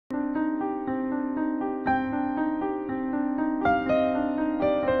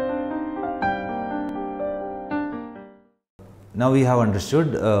now we have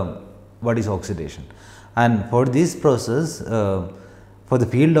understood what is oxidation, and for this process for the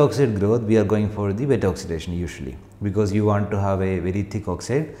field oxide growth we are going for the wet oxidation usually, because you want to have a very thick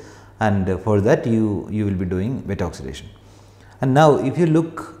oxide, and for that you will be doing wet oxidation. And now if you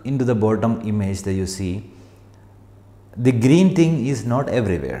look into the bottom image that you see, the green thing is not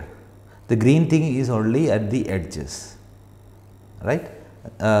everywhere, the green thing is only at the edges, right.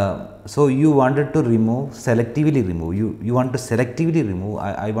 So you wanted to remove, selectively remove, you want to selectively remove,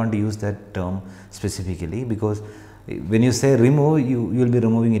 I want to use that term specifically, because when you say remove, you will be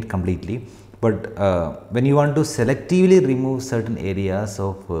removing it completely, but when you want to selectively remove certain areas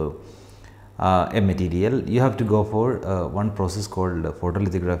of a material, you have to go for one process called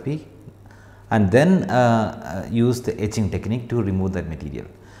photolithography, and then use the etching technique to remove that material.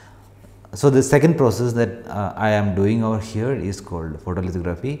 So, the second process that I am doing over here is called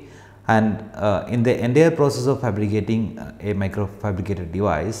photolithography, and in the entire process of fabricating a microfabricated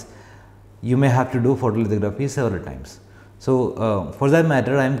device, you may have to do photolithography several times. So, for that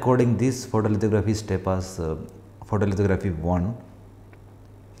matter, I am coding this photolithography step as photolithography 1,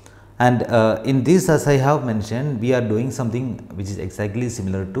 and in this, as I have mentioned, we are doing something which is exactly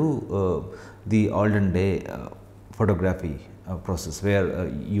similar to the olden day photography process, where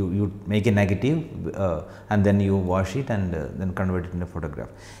you make a negative and then you wash it and then convert it into a photograph.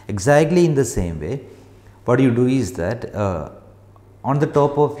 Exactly in the same way, what you do is that on the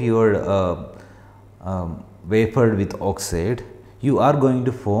top of your wafer with oxide, you are going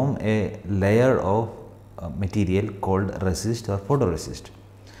to form a layer of material called resist or photoresist.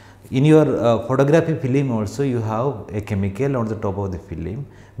 In your photography film also, you have a chemical on the top of the film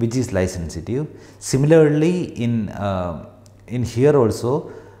which is light sensitive. Similarly, in here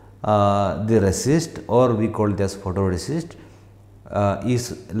also the resist, or we call it as photoresist,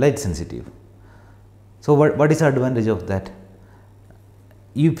 is light sensitive. So, what is the advantage of that?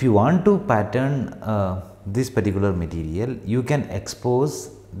 If you want to pattern this particular material, you can expose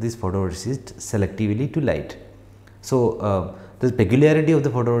this photoresist selectively to light. So, the peculiarity of the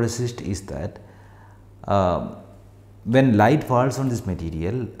photoresist is that when light falls on this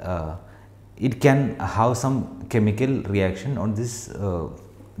material, it can have some chemical reaction on this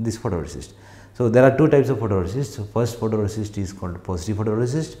this photoresist. So, there are two types of photoresist. So, first photoresist is called positive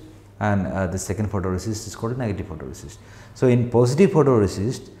photoresist, and the second photoresist is called negative photoresist. So, in positive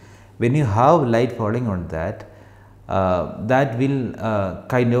photoresist, when you have light falling on that, that will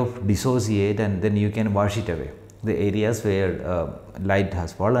kind of dissociate, and then you can wash it away. The areas where light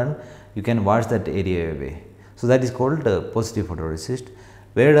has fallen, you can wash that area away. So, that is called positive photoresist.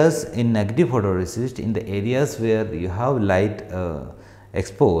 Whereas, in negative photoresist, in the areas where you have light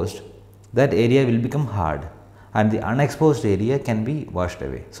exposed, that area will become hard, and the unexposed area can be washed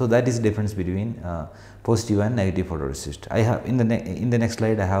away. So, that is the difference between positive and negative photoresist. I have in the next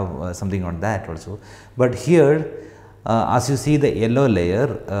slide I have something on that also, but here as you see the yellow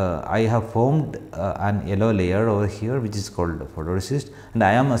layer, I have formed an yellow layer over here which is called photoresist, and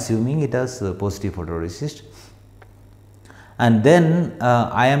I am assuming it as positive photoresist. And then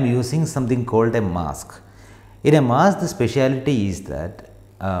I am using something called a mask. In a mask, the speciality is that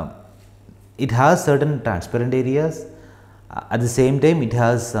it has certain transparent areas, at the same time it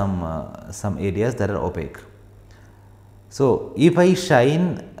has some areas that are opaque. So, if I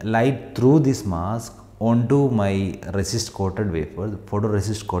shine light through this mask onto my resist coated wafer, the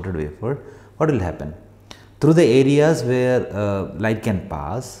photoresist coated wafer, what will happen? Through the areas where light can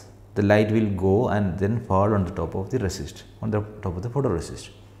pass, the light will go and then fall on the top of the resist, on the top of the photoresist.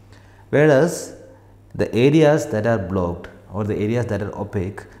 Whereas, the areas that are blocked or the areas that are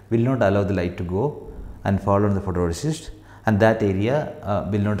opaque will not allow the light to go and fall on the photoresist, and that area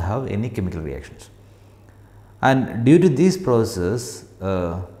will not have any chemical reactions. And due to this process,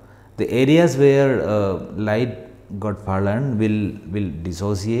 the areas where light got fallen will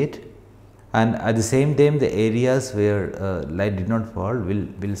dissociate, and at the same time the areas where light did not fall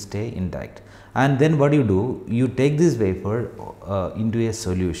will stay intact. And then what you do, you take this wafer into a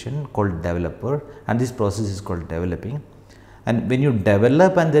solution called developer, and this process is called developing. And when you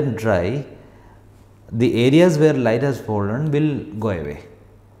develop and then dry, the areas where light has fallen will go away,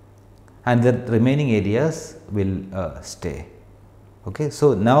 and the remaining areas will stay. Okay.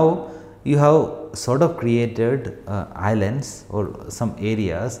 So, now you have sort of created islands or some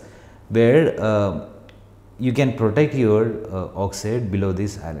areas where you can protect your oxide below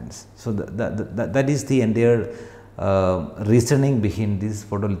these islands. So, that is the entire reasoning behind this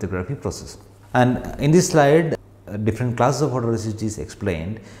photolithography process. And in this slide, different classes of photoresist is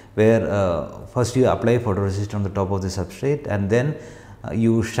explained, where first you apply photoresist on the top of the substrate, and then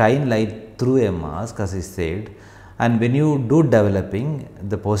you shine light through a mask, as I said, and when you do developing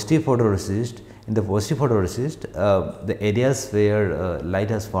the positive photoresist, in the positive photoresist the areas where light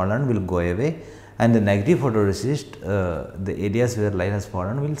has fallen will go away, and the negative photoresist the areas where light has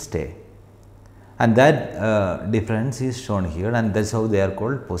fallen will stay, and that difference is shown here, and that is how they are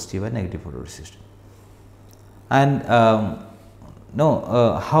called positive and negative photoresist. And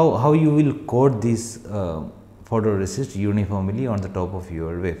how you will coat this photoresist uniformly on the top of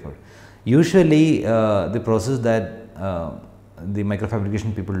your wafer. Usually the process that the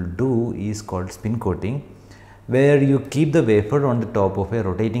microfabrication people do is called spin coating, where you keep the wafer on the top of a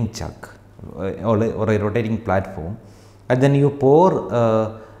rotating chuck or a rotating platform, and then you pour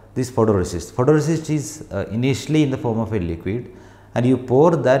this photoresist. Photoresist is initially in the form of a liquid, and you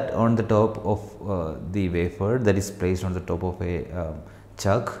pour that on the top of the wafer that is placed on the top of a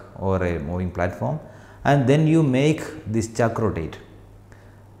chuck or a moving platform, and then you make this chuck rotate,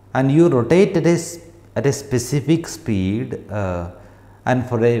 and you rotate at a specific speed and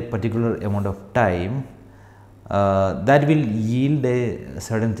for a particular amount of time that will yield a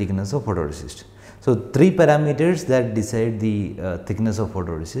certain thickness of photoresist. So, three parameters that decide the thickness of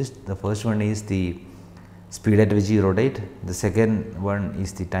photoresist. The first one is the speed at which you rotate, the second one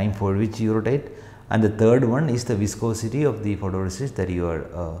is the time for which you rotate, and the third one is the viscosity of the photoresist that you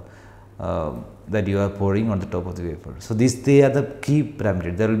are pouring on the top of the wafer. So, these three are the key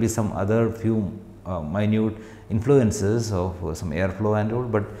parameters. There will be some other few minute influences of some airflow and all,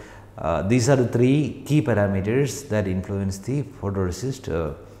 but these are the three key parameters that influence the photoresist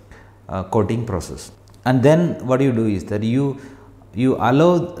coating process. And then what you do is that you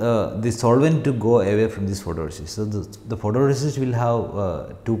allow the solvent to go away from this photoresist. So, the photoresist will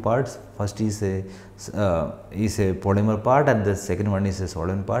have two parts. First is a polymer part, and the second one is a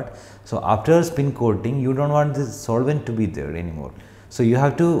solvent part. So, after spin coating, you do not want the solvent to be there anymore. So, you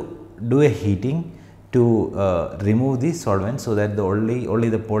have to do a heating to remove the solvent, so that only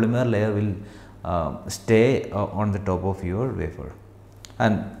the polymer layer will stay on the top of your wafer,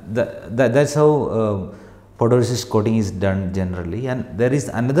 and that is how photoresist coating is done generally. And there is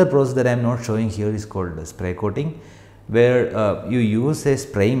another process that I am not showing here, is called spray coating, where you use a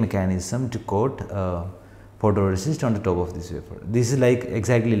spraying mechanism to coat photoresist on the top of this wafer. This is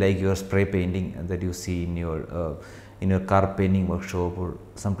exactly like your spray painting that you see in your car painting workshop or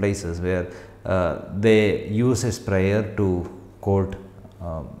some places where they use a sprayer to coat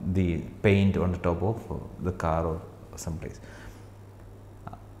the paint on the top of the car or some place.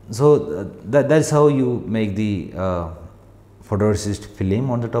 So, that is how you make the photoresist film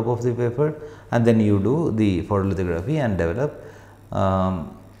on the top of the wafer, and then you do the photolithography and develop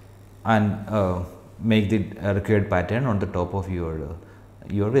and make the required pattern on the top of your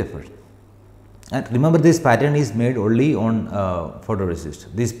wafer. And remember, this pattern is made only on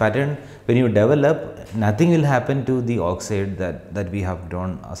photoresist. This pattern, when you develop, nothing will happen to the oxide that we have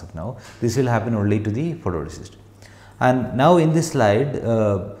done as of now. This will happen only to the photoresist. And now in this slide,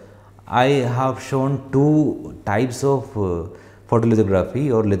 I have shown two types of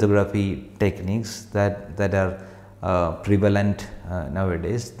photolithography or lithography techniques that are prevalent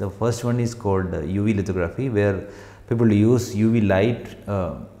nowadays. The first one is called UV lithography, where people use UV light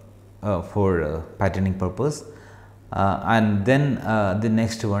for patterning purpose, and then the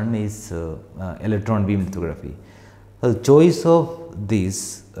next one is electron beam lithography. The choice of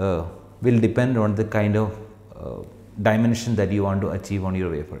this will depend on the kind of dimension that you want to achieve on your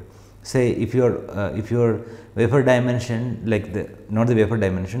wafer. Say if your wafer dimension, not the wafer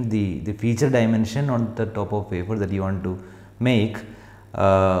dimension, the feature dimension on the top of wafer that you want to make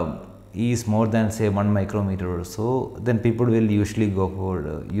is more than say 1 micrometer or so, then people will usually go for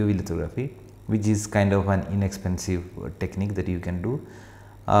UV lithography, which is kind of an inexpensive technique that you can do.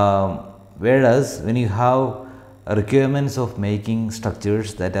 Whereas when you have requirements of making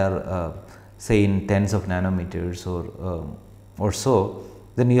structures that are say in tens of nanometers or so,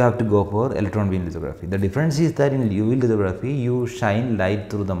 then you have to go for electron beam lithography. The difference is that in UV lithography you shine light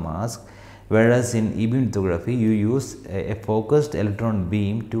through the mask, whereas in E-beam lithography you use a focused electron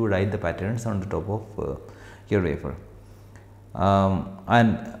beam to write the patterns on the top of your wafer.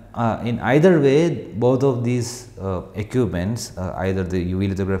 In either way, both of these equipments, either the UV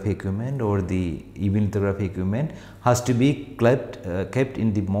lithography equipment or the E-beam lithography equipment, has to be kept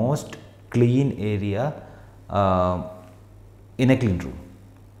in the most clean area in a clean room,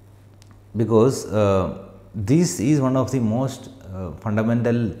 because this is one of the most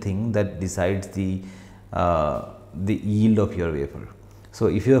fundamental thing that decides the yield of your wafer. So,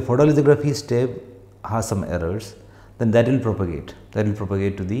 if your photolithography step has some errors, then that will propagate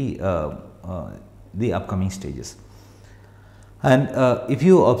to the upcoming stages. And if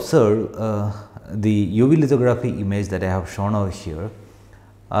you observe the UV lithography image that I have shown over here,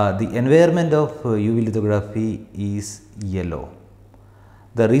 the environment of UV lithography is yellow.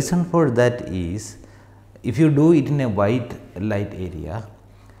 The reason for that is, if you do it in a white light area,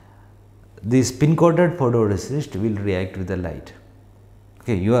 the spin coated photoresist will react with the light.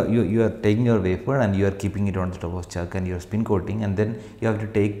 Okay, you are taking your wafer and you are keeping it on the top of chuck and you are spin coating, and then you have to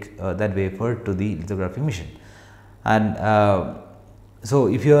take that wafer to the lithography machine. And so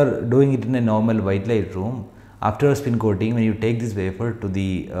if you are doing it in a normal white light room, after spin coating, when you take this wafer to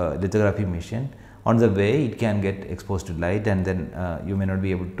the lithography machine, on the way it can get exposed to light, and then you may not be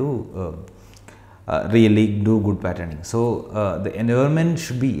able to really do good patterning. So the environment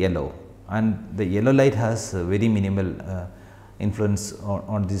should be yellow, and the yellow light has very minimal influence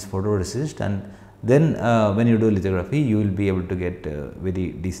on this photoresist, and then when you do lithography you will be able to get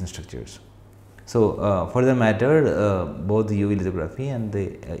very decent structures. So for the matter, both the UV lithography and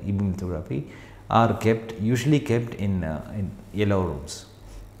the E-beam lithography are usually kept in yellow rooms.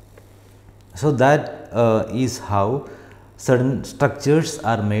 So that is how certain structures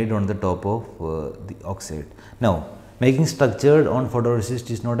are made on the top of the oxide. Now, making structure on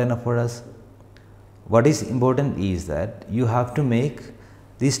photoresist is not enough for us. What is important is that you have to make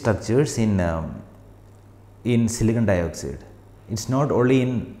these structures in silicon dioxide. It's not only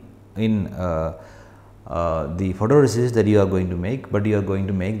in the photoresist that you are going to make, but you are going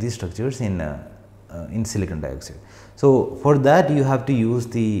to make these structures in silicon dioxide. So for that you have to use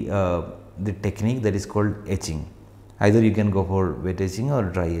the technique that is called etching. Either you can go for wet etching or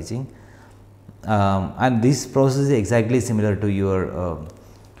dry etching, and this process is exactly similar to your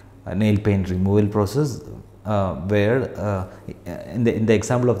nail paint removal process, where in the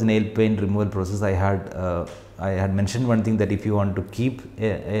example of the nail paint removal process, I had mentioned one thing, that if you want to keep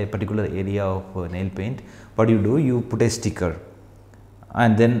a particular area of nail paint, what you do, you put a sticker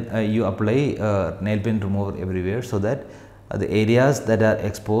and then you apply nail paint remover everywhere, so that the areas that are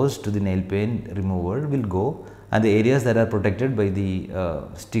exposed to the nail paint remover will go, and the areas that are protected by the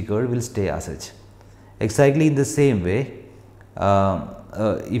sticker will stay as such. Exactly in the same way,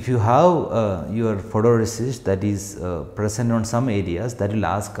 if you have your photoresist that is present on some areas, that will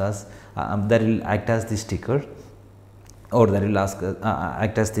ask us that will act as the sticker, or that will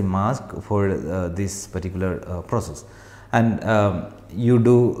act as the mask for this particular process, and you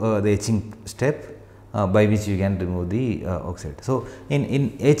do the etching step by which you can remove the oxide. So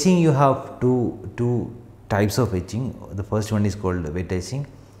in etching you have two types of etching. The first one is called wet etching,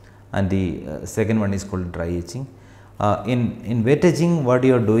 and the second one is called dry etching. In wet etching, what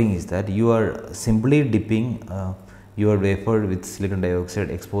you are doing is that you are simply dipping your wafer with silicon dioxide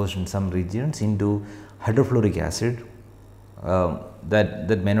exposed in some regions into hydrofluoric acid.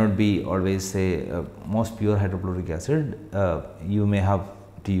 That may not be always say most pure hydrofluoric acid. You may have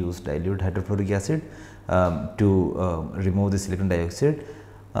to use dilute hydrofluoric acid to remove the silicon dioxide.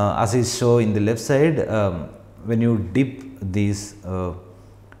 As I show in the left side, when you dip these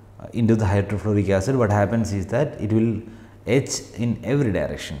into the hydrofluoric acid, what happens is that it will etch in every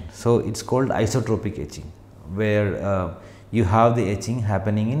direction. So it's called isotropic etching, where you have the etching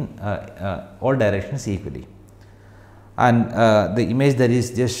happening in all directions equally. And the image that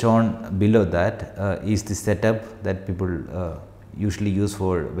is just shown below that is the setup that people usually use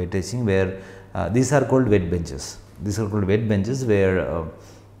for wet etching, where these are called wet benches. These are called wet benches, where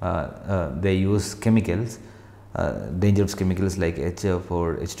they use chemicals, dangerous chemicals like HF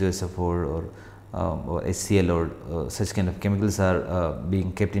or H2SO4 or HCl or such kind of chemicals are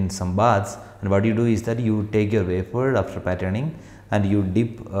being kept in some baths. And what you do is that you take your wafer after patterning and you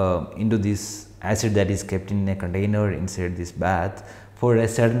dip into this acid that is kept in a container inside this bath for a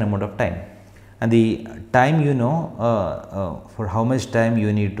certain amount of time. And the time, for how much time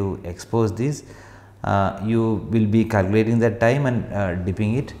you need to expose this, you will be calculating that time and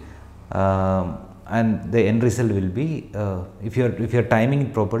dipping it, and the end result will be, if you are timing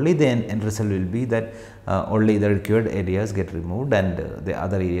it properly, the end result will be that only the required areas get removed and the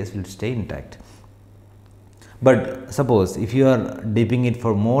other areas will stay intact. But suppose if you are dipping it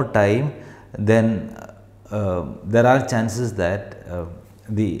for more time, then there are chances that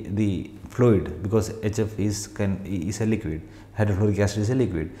the fluid, because HF is a liquid, hydrofluoric acid is a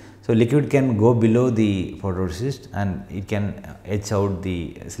liquid. So liquid can go below the photoresist and it can etch out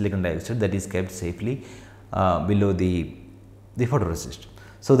the silicon dioxide that is kept safely below the photoresist.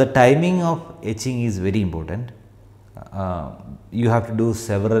 So the timing of etching is very important. You have to do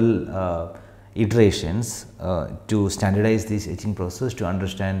several iterations to standardize this etching process to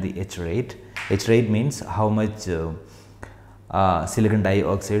understand the etch rate. Etch rate means how much silicon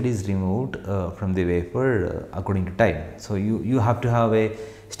dioxide is removed from the wafer according to time. So, you have to have a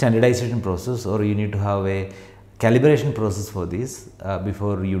standardization process, or you need to have a calibration process for this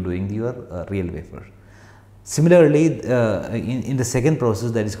before you doing your real wafer. Similarly, in the second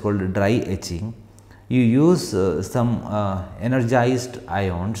process, that is called dry etching, you use some energized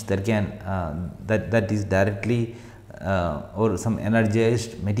ions that can that is directly or some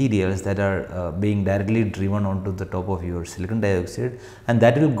energized materials that are being directly driven onto the top of your silicon dioxide, and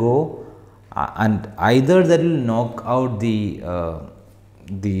that will go and either that will knock out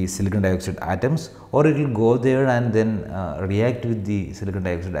the silicon dioxide atoms, or it will go there and then react with the silicon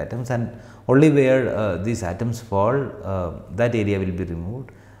dioxide atoms, and only where these atoms fall, that area will be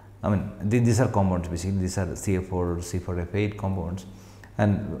removed. I mean, these are compounds, basically these are CF4, C4F8 compounds,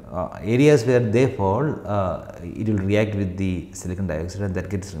 and areas where they fall, it will react with the silicon dioxide and that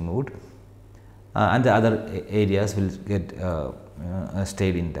gets removed, and the other areas will get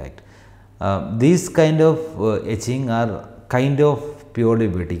stayed intact. These kind of etching are kind of purely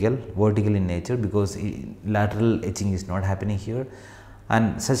vertical in nature, because lateral etching is not happening here,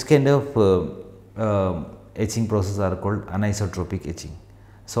 and such kind of etching process are called anisotropic etching.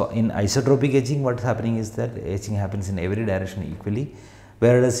 So, in isotropic etching, what is happening is that etching happens in every direction equally,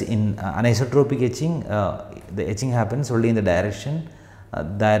 whereas in anisotropic etching, the etching happens only in the direction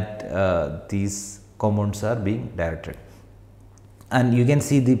that these compounds are being directed. And you can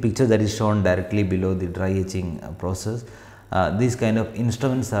see the picture that is shown directly below the dry etching process. These kind of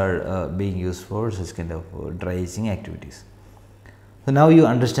instruments are being used for such kind of dry etching activities. So, now you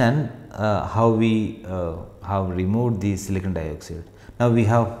understand how we have removed the silicon dioxide. Now, we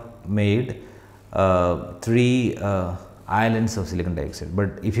have made 3 islands of silicon dioxide, but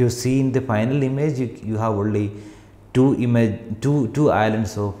if you see in the final image, you have only two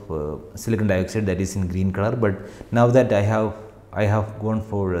islands of silicon dioxide, that is in green color. But now that I have gone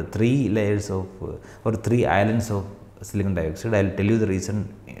for 3 layers of or 3 islands of silicon dioxide, I will tell you the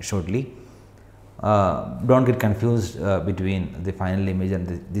reason shortly. Do not get confused between the final image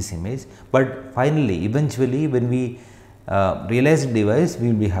and this image, but finally eventually when we realize the device, we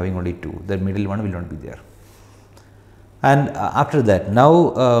will be having only 2, the middle one will not be there. And after that, now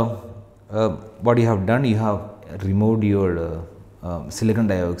what you have done, you have removed your silicon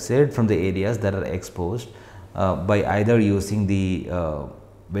dioxide from the areas that are exposed by either using the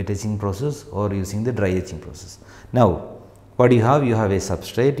wet etching process or using the dry etching process. Now, what you have a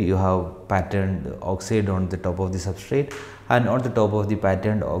substrate, you have patterned oxide on the top of the substrate, and on the top of the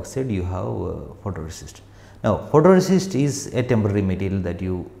patterned oxide you have photoresist. Now, photoresist is a temporary material that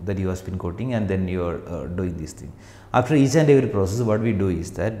you are spin coating, and then you are doing this thing. After each and every process, what we do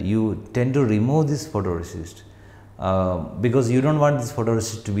is that you tend to remove this photoresist, because you do not want this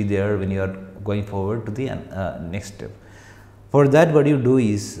photoresist to be there when you are going forward to the next step. For that, what you do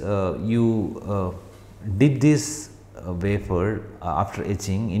is you dip this wafer after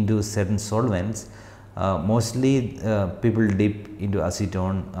etching into certain solvents. Mostly people dip into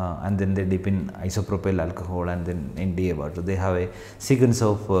acetone, and then they dip in isopropyl alcohol, and then in DA water. They have a sequence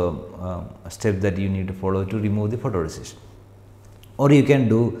of steps that you need to follow to remove the photoresist. Or you can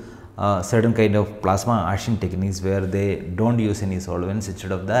do certain kind of plasma arching techniques where they do not use any solvents.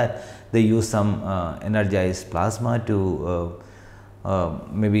 Instead of that, they use some energized plasma to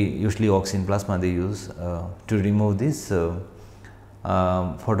maybe usually oxygen plasma they use to remove this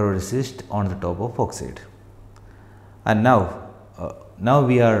photoresist on the top of oxide. And now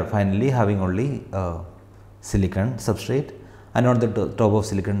we are finally having only silicon substrate, and on the top of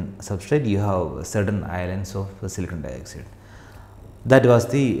silicon substrate you have certain islands of silicon dioxide. That was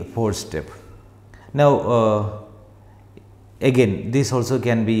the fourth step. Now again, this also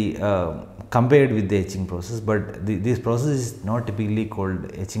can be compared with the etching process, but this process is not typically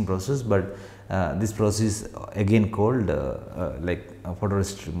called etching process, but this process is again called like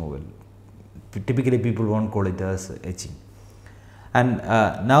photoresist removal. Typically people won't call it as etching. And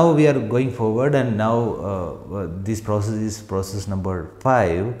now we are going forward, and now this process is process number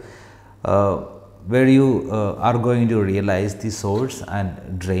 5, where you are going to realize the source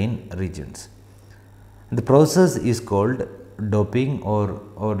and drain regions. The process is called doping, or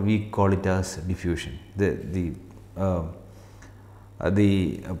we call it as diffusion. The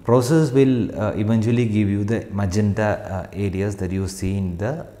process will eventually give you the magenta areas that you see in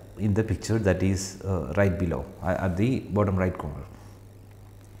the picture, that is right below at the bottom right corner.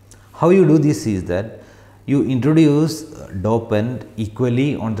 How you do this is that you introduce dopant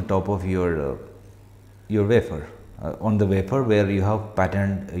equally on the top of your wafer, on the wafer where you have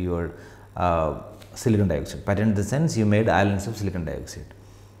patterned your silicon dioxide. Patterned in the sense you made islands of silicon dioxide,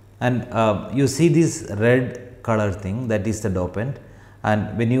 and you see this red color thing, that is the dopant,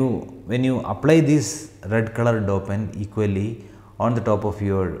 and when you apply this red color dopant equally on the top of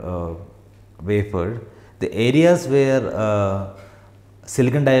your wafer, the areas where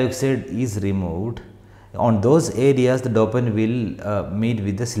silicon dioxide is removed, on those areas the dopant will meet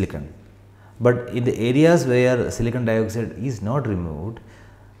with the silicon. But in the areas where silicon dioxide is not removed,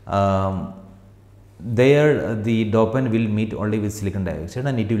 there the dopant will meet only with silicon dioxide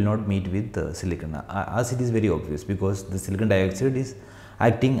and it will not meet with silicon, as it is very obvious, because the silicon dioxide is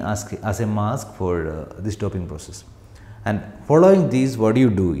acting as a mask for this doping process. And following this, what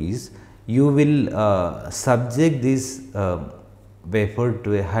you do is you will subject this wafer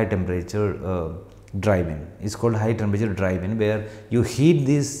to a high temperature drive-in. It's called high temperature drive-in, where you heat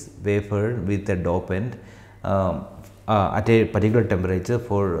this wafer with a dopant at a particular temperature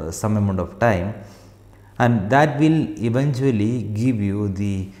for some amount of time, and that will eventually give you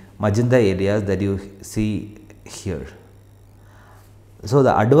the magenta areas that you see here. So,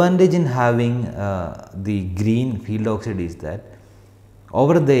 the advantage in having the green field oxide is that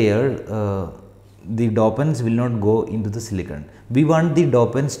over there the dopants will not go into the silicon. We want the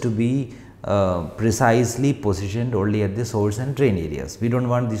dopants to be precisely positioned only at the source and drain areas. We do not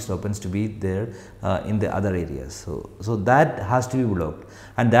want these dopants to be there in the other areas. So, that has to be blocked,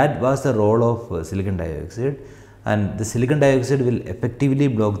 and that was the role of silicon dioxide, and the silicon dioxide will effectively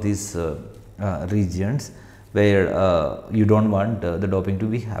block these regions where you do not want the doping to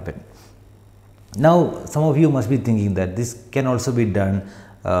be happen. Now, some of you must be thinking that this can also be done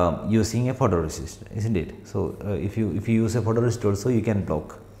using a photoresist, isn't it? So, if you use a photoresist also, you can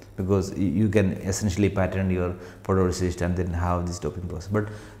block, because you can essentially pattern your photoresist and then have this doping process. But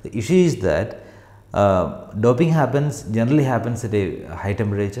the issue is that doping generally happens at a high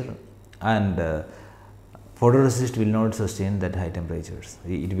temperature, and photoresist will not sustain that high temperatures.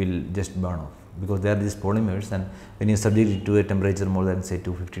 It will just burn off, because they are these polymers, and when you subject it to a temperature more than say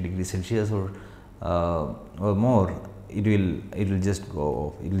 250 degrees Celsius or more, it will just go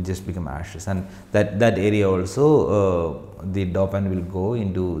off, it will just become ashes, and that area also the dopant will go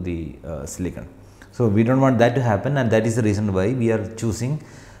into the silicon. So, we do not want that to happen, and that is the reason why we are choosing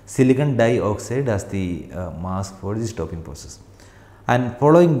silicon dioxide as the mask for this doping process. And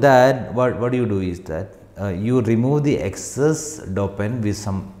following that, what you do is that you remove the excess dopant with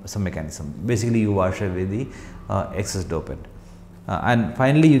some mechanism. Basically, you wash away the excess dopant, and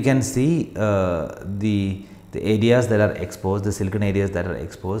finally you can see the areas that are exposed, the silicon areas that are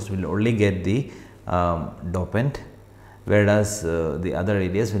exposed will only get the dopant, whereas the other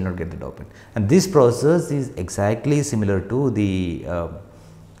areas will not get the dopant. And this process is exactly similar to the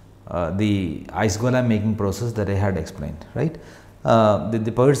ice gola making process that I had explained, right?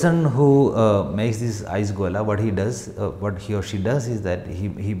 The person who makes this ice gola, what he or she does is that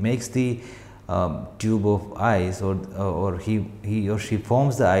he makes the tube of ice, or he or she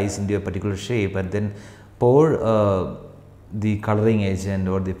forms the ice into a particular shape and then pour the coloring agent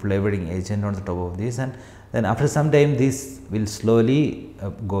or the flavoring agent on the top of this, and then after some time this will slowly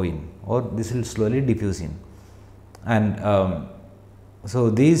go in, or this will slowly diffuse in, and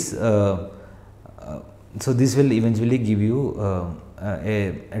so this will eventually give you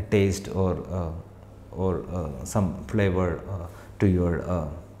a taste or some flavor to your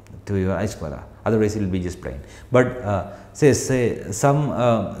ice cola. Otherwise, it will be just plain. But say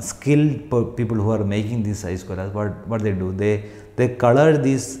some skilled people who are making these ice colas, what they do, they color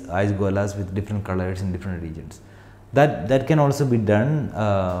these ice colas with different colors in different regions. That can also be done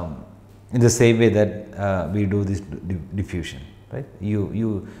in the same way that we do this diffusion, right?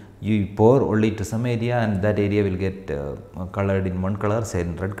 You pour only to some area, and that area will get colored in one color, say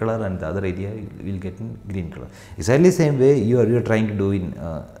in red color, and the other area will get in green color. Exactly the same way you are trying to do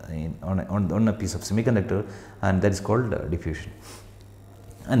on a piece of semiconductor, and that is called diffusion.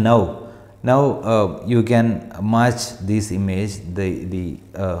 And now you can match this image, the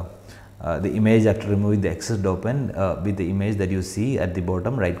image after removing the excess dopant with the image that you see at the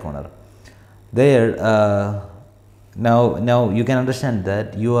bottom right corner. There now you can understand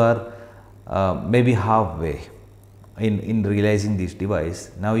that you are maybe halfway in realizing this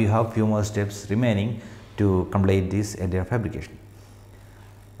device. Now you have few more steps remaining to complete this entire fabrication.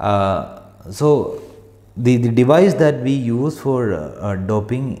 So the device that we use for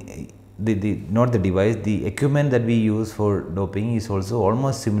doping, the equipment that we use for doping is also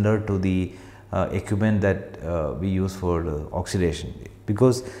almost similar to the equipment that we use for oxidation,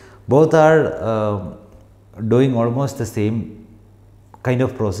 because both are doing almost the same kind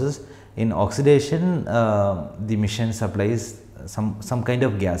of process. In oxidation, the machine supplies some kind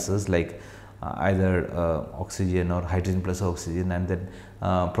of gases like either oxygen or hydrogen plus oxygen, and then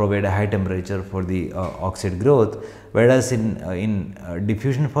provide a high temperature for the oxide growth. Whereas in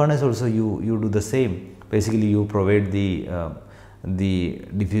diffusion furnace also you do the same. Basically, you provide the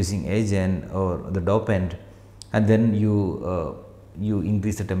diffusing agent or the dopant, and then you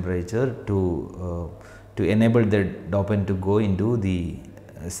increase the temperature to enable the dopant to go into the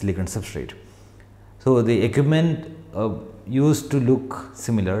silicon substrate. So, the equipment used to look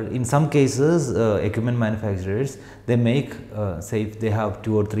similar. In some cases, equipment manufacturers, they make say if they have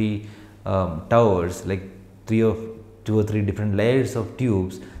 2 or 3 towers, like 2 or 3 different layers of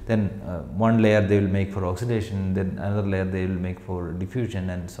tubes, then one layer they will make for oxidation, then another layer they will make for diffusion,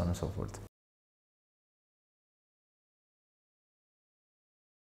 and so on and so forth.